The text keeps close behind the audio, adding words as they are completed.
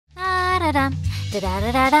Da-da-da-da.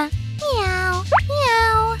 Da-da-da-da-da. Meow.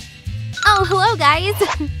 Meow. Oh, hello, guys.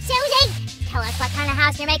 Susie, tell us what kind of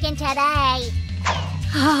house you're making today.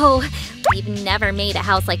 Oh, we've never made a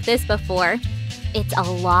house like this before. It's a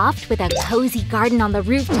loft with a cozy garden on the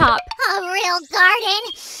rooftop. A real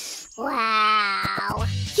garden? Wow.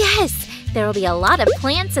 Yes, there will be a lot of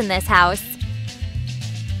plants in this house.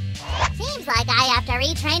 Seems like I have to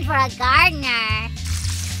retrain for a gardener.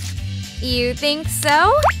 You think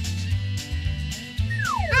so?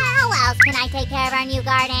 How else can I take care of our new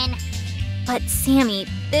garden? But Sammy,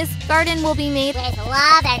 this garden will be made… With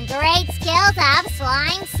love and great skills of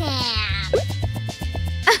Slime Sam.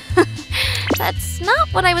 That's not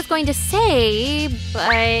what I was going to say,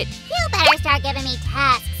 but… You better start giving me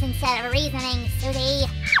tasks instead of reasoning, Susie.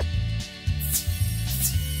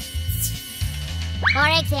 For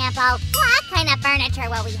example, what kind of furniture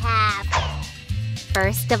will we have?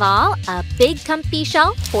 First of all, a big comfy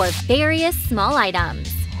shelf for various small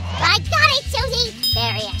items. I got it, Susie!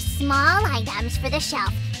 Various small items for the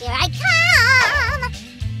shelf. Here I come!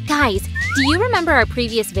 Guys, do you remember our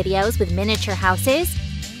previous videos with miniature houses?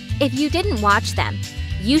 If you didn't watch them,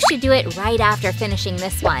 you should do it right after finishing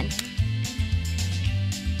this one.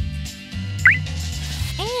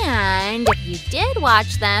 And if you did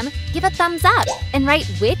watch them, give a thumbs up and write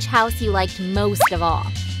which house you liked most of all.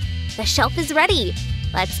 The shelf is ready.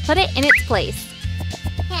 Let's put it in its place.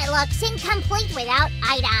 It looks incomplete without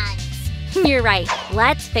items. You're right.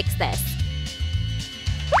 Let's fix this.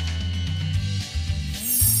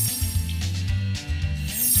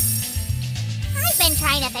 I've been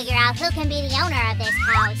trying to figure out who can be the owner of this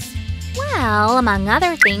house. Well, among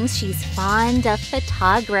other things, she's fond of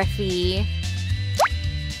photography.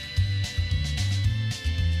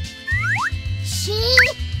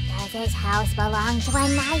 Does this house belong to a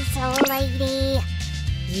nice old lady?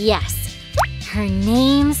 Yes. Her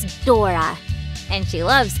name's Dora, and she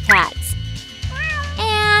loves cats.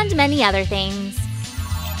 And many other things.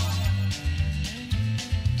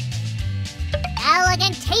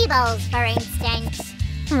 Elegant tables, for instance.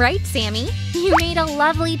 Right, Sammy? You made a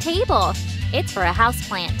lovely table. It's for a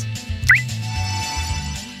houseplant.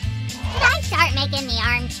 Should I start making the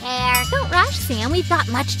armchair? Don't rush, Sam. We've got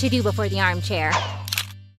much to do before the armchair.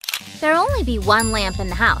 There'll only be one lamp in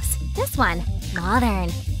the house. This one. Modern.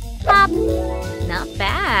 Pop. Not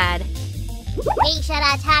bad. We should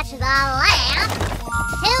attach the lamp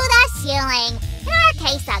to the ceiling. In our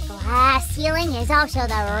case, the glass ceiling is also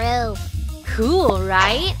the roof. Cool,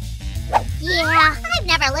 right? Yeah, I've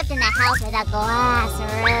never lived in a house with a glass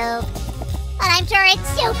roof. But I'm sure it's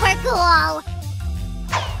super cool.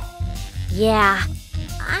 Yeah.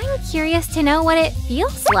 I'm curious to know what it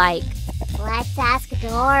feels like. Let's ask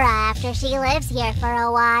Dora after she lives here for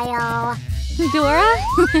a while. Dora?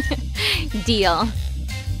 Deal.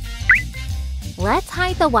 Let's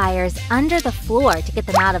hide the wires under the floor to get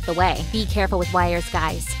them out of the way. Be careful with wires,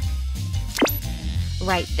 guys.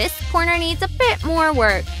 Right, this corner needs a bit more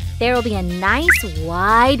work. There will be a nice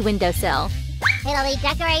wide windowsill. It'll be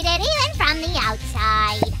decorated even from the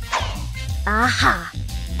outside. Aha!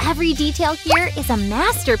 Every detail here is a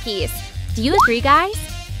masterpiece. Do you agree, guys?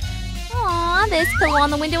 Aw, this pillow on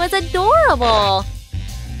the window is adorable.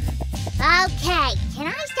 Okay, can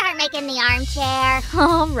I start making the armchair?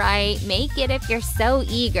 All right, make it if you're so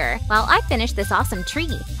eager. While I finish this awesome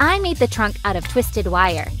tree. I made the trunk out of twisted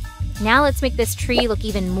wire. Now let's make this tree look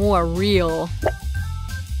even more real.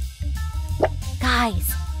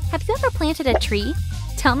 Guys, have you ever planted a tree?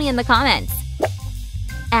 Tell me in the comments.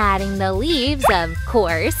 Adding the leaves, of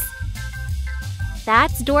course.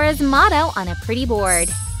 That's Dora's motto on a pretty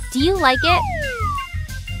board. Do you like it?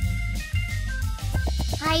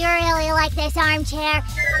 I really like this armchair.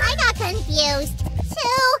 I got confused.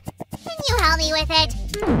 Sue, can you help me with it?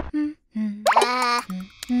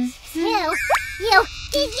 Sue,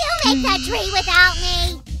 did you make that tree without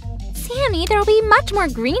me? Sammy, there'll be much more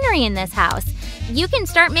greenery in this house. You can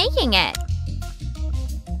start making it.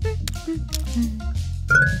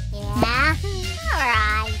 Yeah?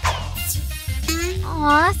 Alright.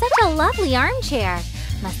 Aw, such a lovely armchair.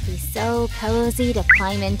 Must be so cozy to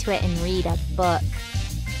climb into it and read a book.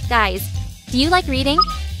 Guys, do you like reading?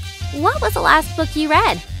 What was the last book you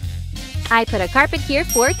read? I put a carpet here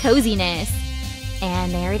for coziness.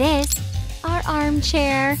 And there it is, our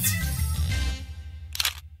armchair.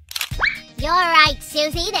 You're right,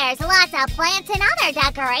 Susie. There's lots of plants and other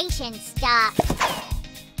decoration stuff.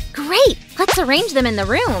 Great! Let's arrange them in the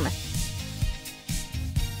room.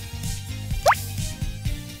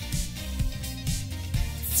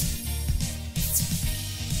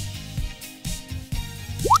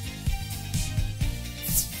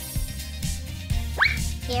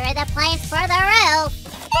 Here prepare the plants for the roof.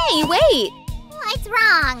 Hey, wait! What's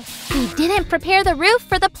wrong? We didn't prepare the roof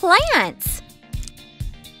for the plants!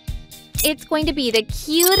 It's going to be the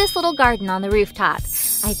cutest little garden on the rooftop.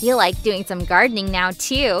 I feel like doing some gardening now,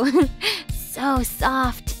 too. So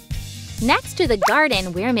soft. Next to the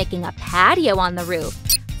garden, we're making a patio on the roof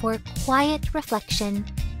for quiet reflection.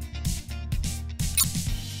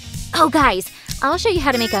 Oh, guys, I'll show you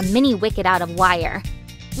how to make a mini wicket out of wire.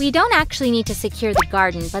 We don't actually need to secure the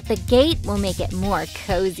garden, but the gate will make it more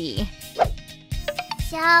cozy.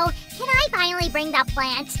 So, can I finally bring the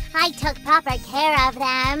plants? I took proper care of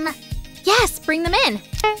them. Yes, bring them in.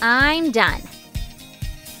 I'm done.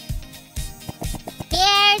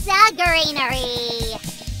 Here's the greenery.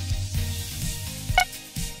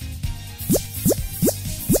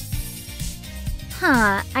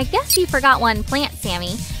 Huh, I guess you forgot one plant,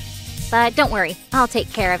 Sammy. But don't worry, I'll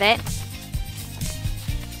take care of it.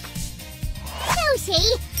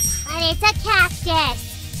 Susie, but it's a cactus.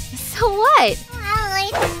 So what? Well,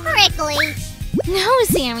 it's prickly. No,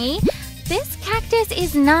 Sammy. This cactus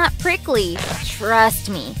is not prickly. Trust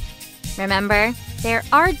me. Remember, there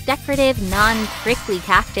are decorative, non-prickly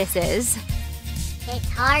cactuses. It's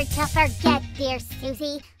hard to forget, dear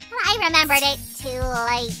Susie. I remembered it too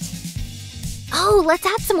late. Oh, let's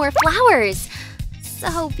add some more flowers.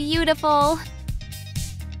 So beautiful.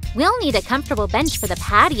 We'll need a comfortable bench for the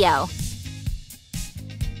patio.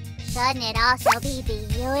 Shouldn't it also be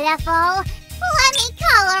beautiful? Let me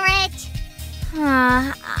color it.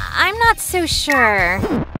 I'm not so sure.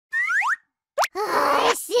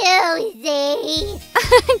 Susie!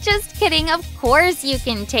 Just kidding, of course you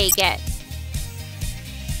can take it.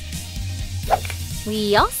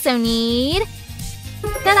 We also need…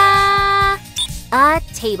 ta-da! A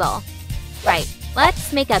table. Right,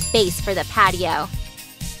 let's make a base for the patio.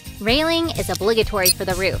 Railing is obligatory for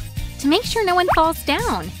the roof, to make sure no one falls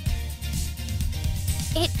down.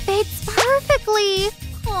 It fits perfectly!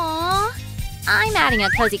 Aww. I'm adding a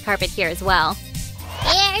cozy carpet here as well.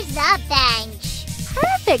 Here's the bench.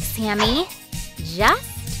 Perfect, Sammy.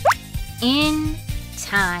 Just in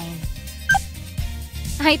time.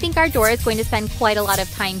 I think our Dora is going to spend quite a lot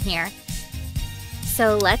of time here.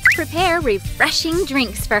 So let's prepare refreshing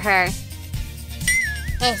drinks for her.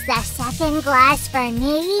 Is the second glass for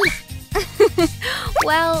me?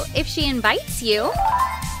 Well, if she invites you.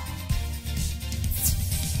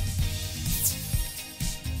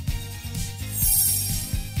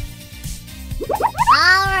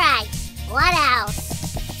 Alright, what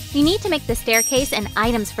else? You need to make the staircase and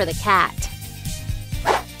items for the cat.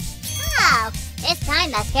 Oh, this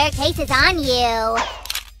time the staircase is on you.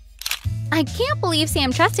 I can't believe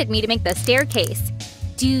Sam trusted me to make the staircase.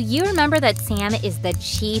 Do you remember that Sam is the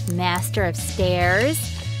chief master of stairs?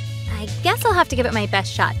 I guess I'll have to give it my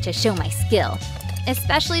best shot to show my skill.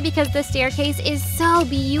 Especially because the staircase is so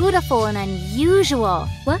beautiful and unusual.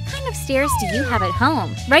 What kind of stairs do you have at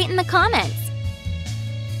home? Write in the comments.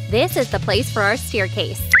 This is the place for our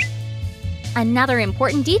staircase. Another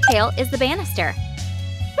important detail is the banister.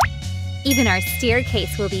 Even our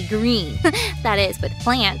staircase will be green. That is, with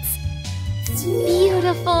plants.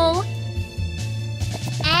 Beautiful!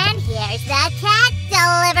 And here's the cat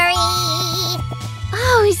delivery!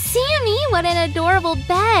 Oh, Sammy, what an adorable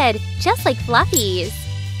bed! Just like Fluffy's.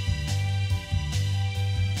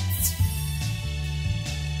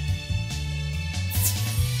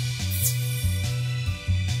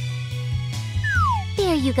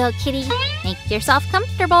 There you go, kitty. Make yourself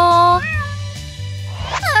comfortable.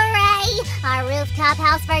 Hooray! Our rooftop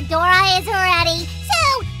house for Dora is ready.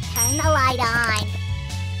 So, turn the light on.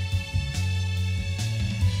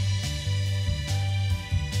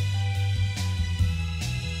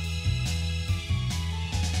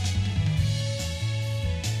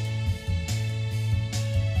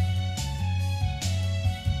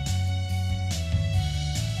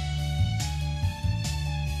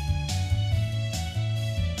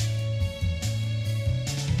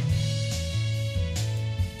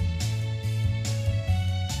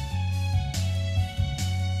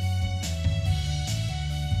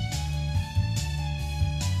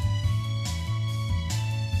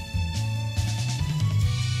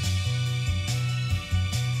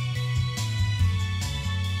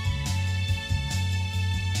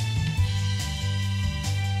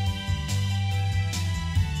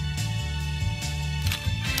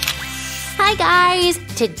 Hi guys!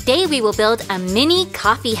 Today we will build a mini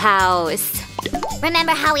coffee house.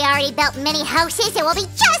 Remember how we already built mini houses? It will be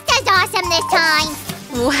just as awesome this time!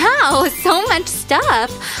 Wow, so much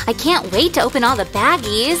stuff! I can't wait to open all the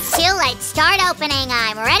baggies. So let's start opening.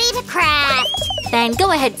 I'm ready to craft. Then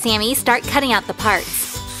go ahead, Sammy, start cutting out the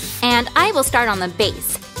parts. And I will start on the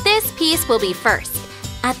base. this piece will be first.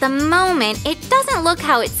 At the moment, it doesn't look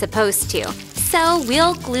how it's supposed to. So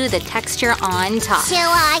we'll glue the texture on top. Shoo,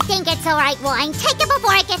 I think it's the right one. Take it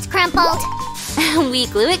before it gets crumpled. We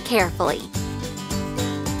glue it carefully.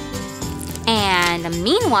 And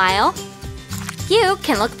meanwhile, you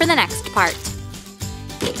can look for the next part.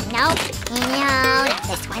 Nope. No, not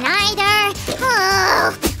this one either.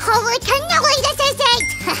 Oh, holy cannoli, this is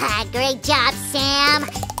it! Great job, Sam.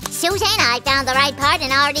 Susan, I found the right part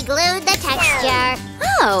and already glued the texture.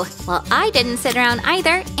 Oh, well, I didn't sit around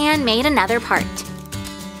either and made another part.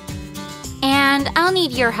 And I'll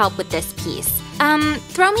need your help with this piece.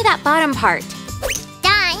 Throw me that bottom part.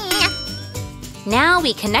 Done. Now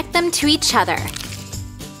we connect them to each other.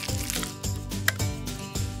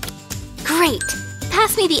 Great.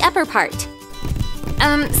 Pass me the upper part.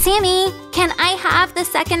 Sammy, can I have the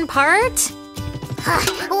second part?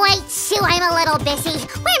 Wait, Sue, I'm a little busy.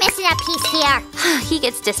 We're missing a piece here. He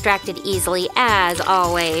gets distracted easily, as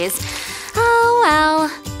always. Oh well,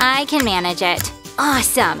 I can manage it.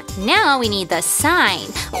 Awesome! Now we need the sign.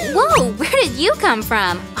 Whoa, where did you come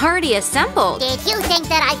from? Already assembled. Did you think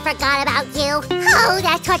that I forgot about you? Oh,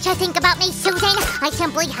 that's what you think about me, Susan. I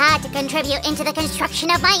simply had to contribute into the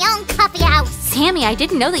construction of my own coffee house. Sammy, I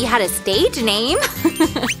didn't know that you had a stage name.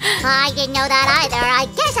 I didn't know that either. I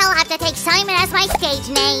guess I'll have to take Simon as my stage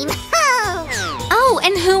name. Oh,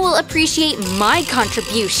 and who will appreciate my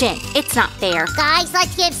contribution? It's not fair. Guys,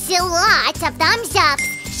 let's give Sue lots of thumbs ups.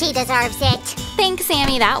 She deserves it. Thanks,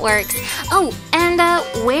 Sammy, that works. Oh, and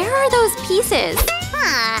where are those pieces?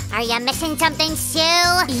 Are you missing something, Sue?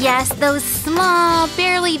 Yes, those small,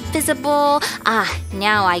 barely visible…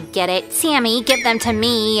 now I get it. Sammy, give them to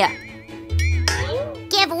me.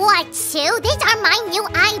 Give what, Sue? These are my new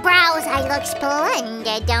eyebrows. I look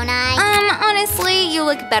splendid, don't I? Honestly, you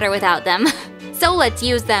look better without them. So let's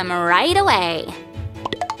use them right away.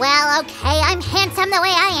 Well, okay, I'm handsome the way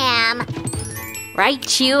I am.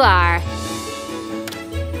 Right you are.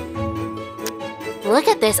 Look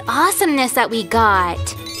at this awesomeness that we got.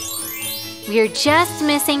 We're just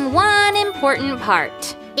missing one important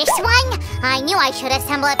part. This one? I knew I should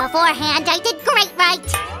assemble it beforehand. I did great,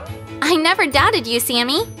 right? I never doubted you,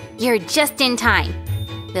 Sammy. You're just in time.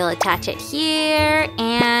 We'll attach it here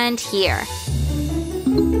and here.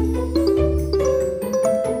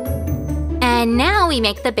 And now we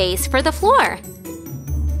make the base for the floor.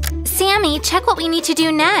 Sammy, check what we need to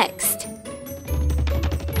do next.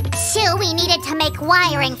 Sue, we needed to make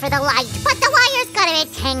wiring for the light, but the wires got a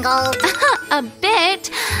bit tangled. A bit?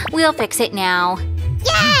 We'll fix it now.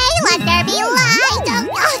 Yay! Let there be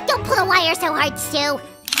light! Don't pull the wire so hard, Sue.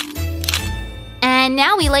 And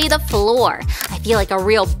now we lay the floor. I feel like a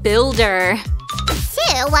real builder.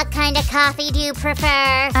 Sue, what kind of coffee do you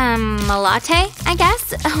prefer? A latte, I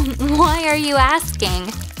guess? Why are you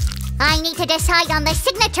asking? I need to decide on the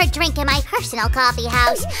signature drink in my personal coffee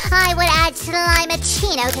house. I would add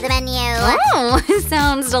slimeccino to the menu. Oh,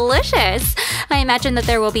 sounds delicious. I imagine that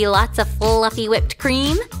there will be lots of fluffy whipped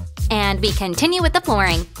cream. And we continue with the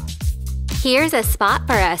flooring. Here's a spot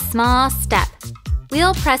for a small step.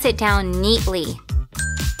 We'll press it down neatly.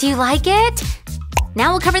 Do you like it?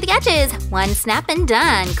 Now we'll cover the edges. One snap and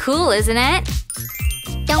done. Cool, isn't it?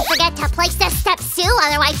 Don't forget to place the steps, Sue,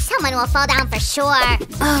 otherwise someone will fall down for sure.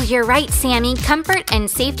 Oh, you're right, Sammy. Comfort and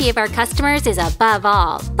safety of our customers is above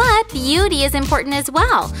all. But beauty is important as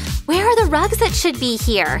well. Where are the rugs that should be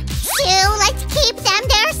here? Sue, let's keep them.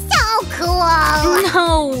 They're so cool.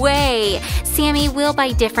 No way. Sammy, we'll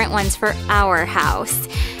buy different ones for our house.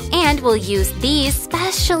 And we'll use these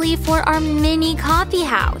specially for our mini coffee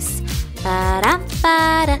house.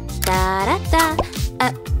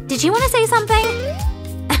 Did you want to say something?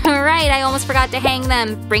 Right, I almost forgot to hang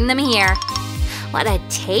them. Bring them here. What a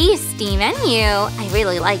tasty menu. I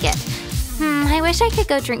really like it. I wish I could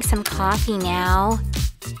go drink some coffee now.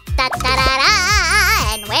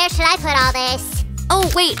 Da-da-da-da! And where should I put all this?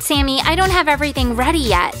 Oh, wait, Sammy. I don't have everything ready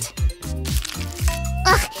yet.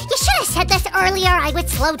 Ugh, you should have said this earlier. I would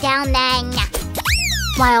slow down then.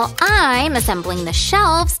 While I'm assembling the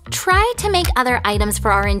shelves, try to make other items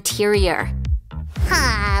for our interior.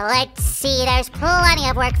 Let's see. There's plenty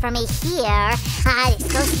of work for me here. This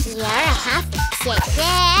goes here, fix it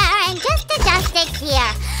there, and just adjust it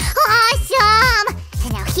here. Awesome!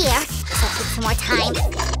 And now here. This will take some more time.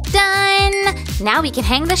 Done! Now we can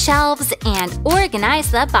hang the shelves and organize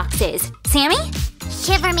the boxes. Sammy?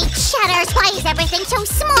 Shiver me cheddars, why is everything so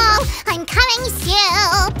small? I'm coming,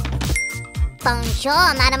 Sue!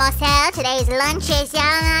 Bonjour, mademoiselle. Today's lunch is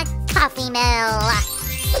coffee mill.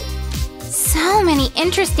 So many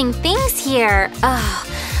interesting things here. Oh,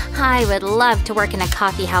 I would love to work in a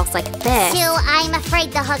coffee house like this. Sue, I'm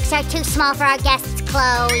afraid the hooks are too small for our guests'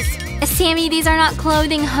 clothes. Sammy, these are not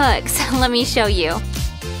clothing hooks. Let me show you.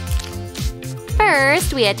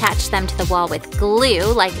 First, we attach them to the wall with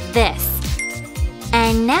glue like this.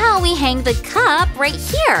 And now we hang the cup right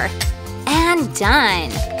here. And done.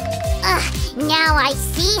 Now I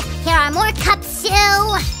see. Here are more cups,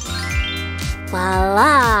 Sue.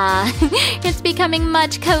 Voila! It's becoming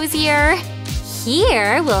much cozier.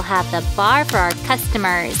 Here, we'll have the bar for our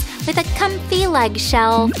customers with a comfy leg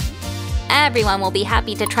shelf. Everyone will be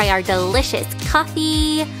happy to try our delicious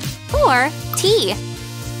coffee or tea.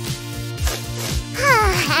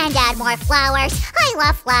 And add more flowers. I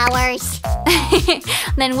love flowers.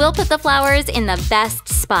 Then we'll put the flowers in the best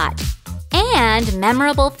spot. And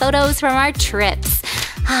memorable photos from our trips.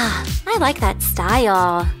 I like that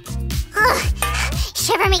style.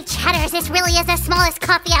 Shiver me chatters, this really is the smallest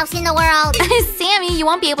coffee house in the world. Sammy, you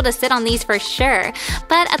won't be able to sit on these for sure.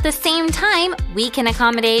 But at the same time, we can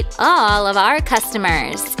accommodate all of our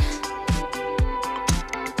customers.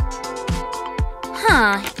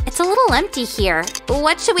 It's a little empty here.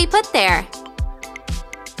 What should we put there?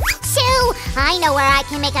 Sue, I know where I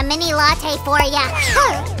can make a mini latte for ya.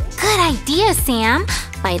 Good idea, Sam.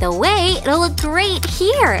 By the way, it'll look great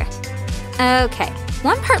here. Okay,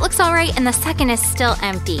 one part looks alright and the second is still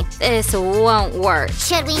empty. This won't work.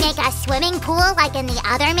 Should we make a swimming pool like in the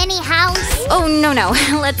other mini house? Oh, no.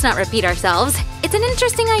 Let's not repeat ourselves. It's an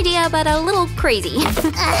interesting idea, but a little crazy.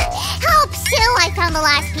 Help, Sue! I found the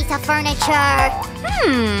last piece of furniture.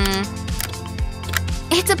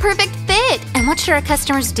 It's a perfect fit. And what should our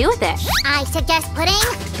customers do with it? I suggest putting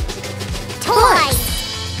toys.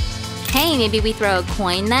 Hey, maybe we throw a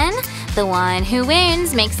coin then? The one who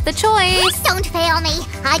wins makes the choice. Don't fail me.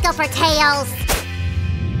 I go for tails.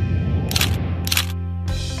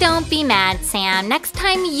 Don't be mad, Sam. Next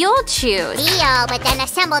time you'll choose. Deal, but then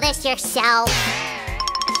assemble this yourself.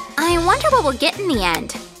 I wonder what we'll get in the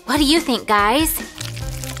end. What do you think, guys?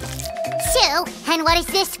 Sue, and what is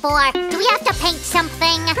this for? Do we have to paint something?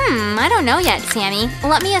 I don't know yet, Sammy.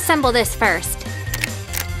 Let me assemble this first.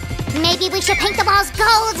 Maybe we should paint the walls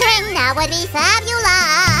golden. That would be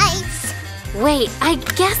fabulous. Wait, I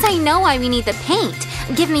guess I know why we need the paint.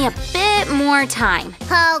 Give me a bit more time.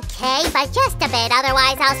 Okay, but just a bit.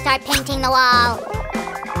 Otherwise, I'll start painting the wall.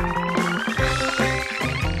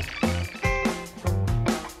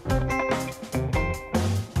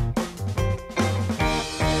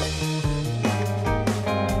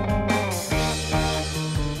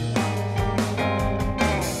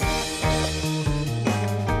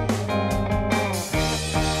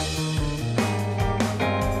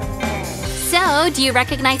 So, do you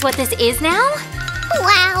recognize what this is now?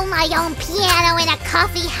 Wow, my own piano in a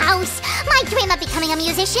coffee house. My dream of becoming a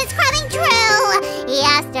musician's coming true.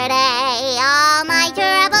 Yesterday, all my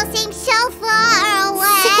troubles seemed so far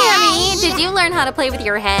away. Sammy, did you learn how to play with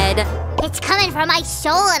your head? It's coming from my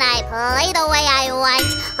soul and I play the way I want.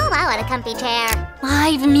 Oh wow, what a comfy chair.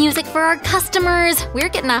 Live music for our customers. We're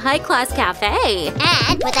getting a high-class cafe.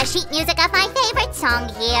 And with the sheet music of my favorite song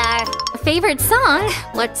here. Favorite song?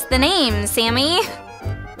 What's the name, Sammy?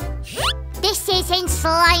 This isn't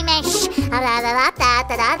Slimish. You've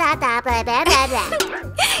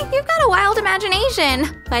got a wild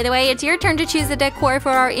imagination. By the way, it's your turn to choose the decor for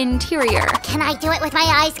our interior. Can I do it with my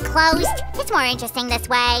eyes closed? It's more interesting this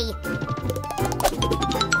way.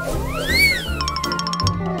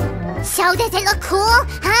 So does it look cool?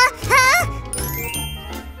 Huh?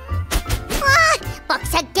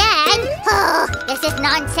 Books again? Oh, this is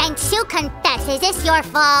nonsense. Sue, confess. Is this your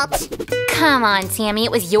fault? Come on, Sammy.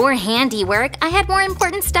 It was your handiwork. I had more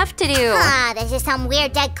important stuff to do. This is some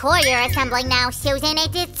weird decor you're assembling now, Susan.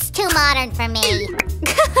 It's too modern for me.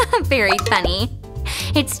 Very funny.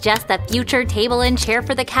 It's just the future table and chair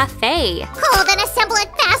for the cafe. Oh, then assemble it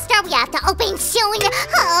faster. We have to open soon.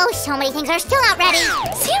 Oh, so many things are still not ready.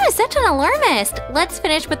 Sam is such an alarmist. Let's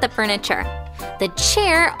finish with the furniture. The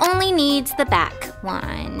chair only needs the back.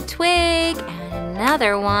 One twig and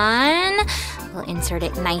another one. We'll insert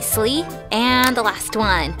it nicely. And the last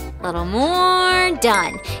one. A little more.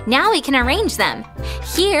 Done. Now we can arrange them.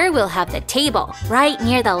 Here we'll have the table right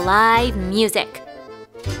near the live music.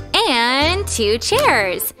 And 2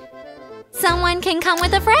 chairs. Someone can come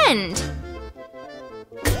with a friend.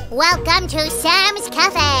 Welcome to Sam's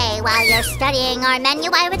Cafe. While you're studying our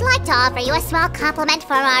menu, I would like to offer you a small compliment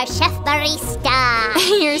from our chef barista.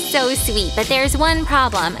 You're so sweet, but there's one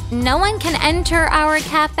problem. No one can enter our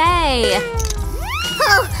cafe.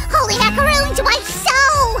 Oh, holy macaroons, why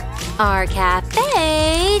so? Our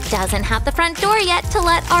cafe doesn't have the front door yet to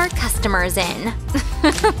let our customers in.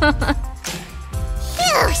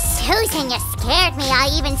 Phew, Susan, you scared me. I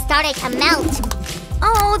even started to melt.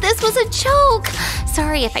 Oh, this was a joke!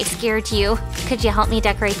 Sorry if I scared you. Could you help me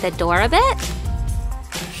decorate the door a bit?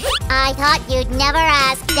 I thought you'd never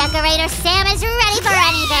ask. Decorator Sam is ready for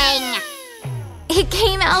anything. It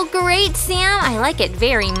came out great, Sam. I like it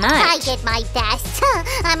very much. I did my best.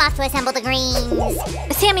 I'm off to assemble the greens.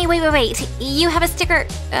 Sammy, wait. You have a sticker.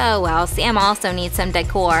 Oh, well, Sam also needs some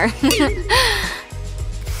decor.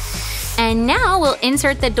 And now we'll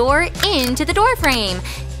insert the door into the door frame.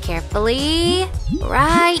 Carefully,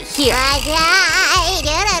 right here.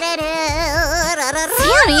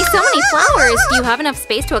 Sammy, so many flowers. Do you have enough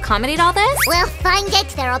space to accommodate all this? We'll find it.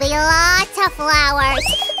 There'll be lots of flowers.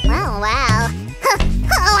 Well.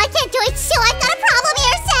 Oh, I can't do it, Sue. I've got a problem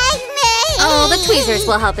here. Save me! Oh, the tweezers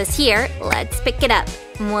will help us here. Let's pick it up.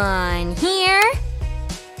 One here.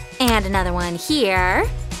 And another one here.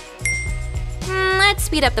 Let's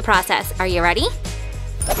speed up the process. Are you ready?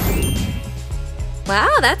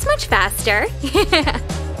 Wow, that's much faster.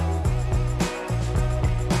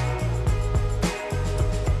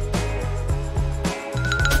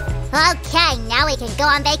 Okay, now we can go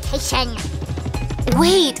on vacation.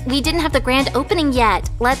 Wait, we didn't have the grand opening yet.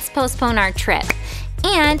 Let's postpone our trip.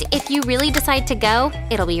 And if you really decide to go,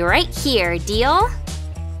 it'll be right here, deal?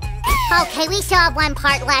 Okay, we still have one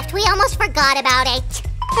part left. We almost forgot about it.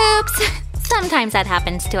 Oops, sometimes that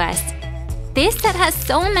happens to us. This set has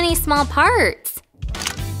so many small parts.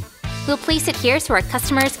 We'll place it here so our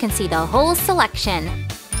customers can see the whole selection.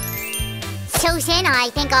 Susan, I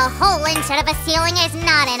think a hole instead of a ceiling is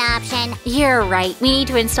not an option. You're right. We need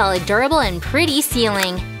to install a durable and pretty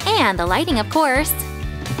ceiling. And the lighting, of course.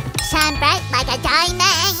 Shine bright like a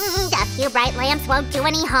diamond. A few bright lamps won't do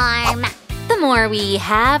any harm. The more we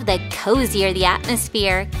have, the cozier the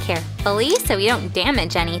atmosphere. Carefully so we don't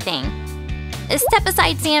damage anything. Step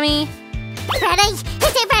aside, Sammy. Ready? Is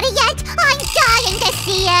it ready yet? I'm dying to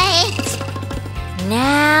see it!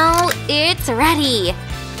 Now it's ready.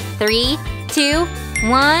 3, 2,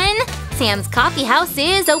 1. Sam's coffee house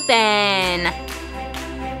is open.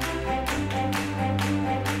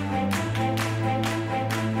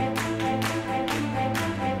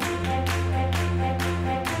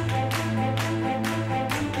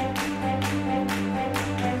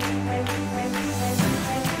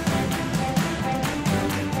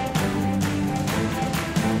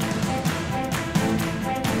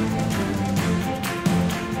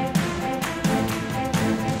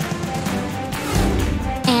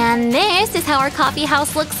 And this is how our coffee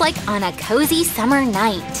house looks like on a cozy summer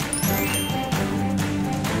night.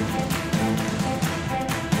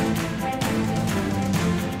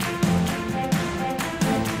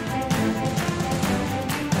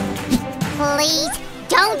 Please,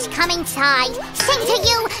 don't come inside. Same to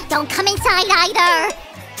you, don't come inside either.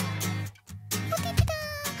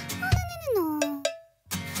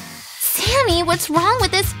 Sammy, what's wrong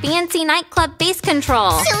with this fancy nightclub bass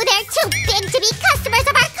control? So they're too big to be customers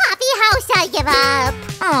of our coffee house. I give up.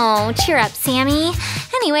 Oh, cheer up, Sammy.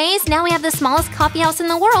 Anyways, now we have the smallest coffee house in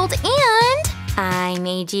the world, and I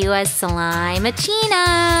made you a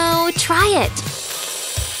slimeachino. Try it.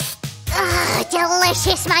 Ugh,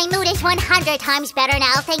 delicious. My mood is 100 times better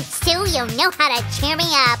now. Thanks, Sue. You know how to cheer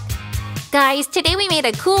me up. Guys, today we made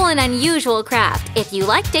a cool and unusual craft. If you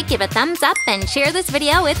liked it, give a thumbs up and share this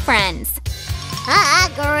video with friends.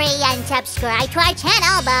 Agree and subscribe to our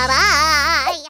channel. Bye-bye.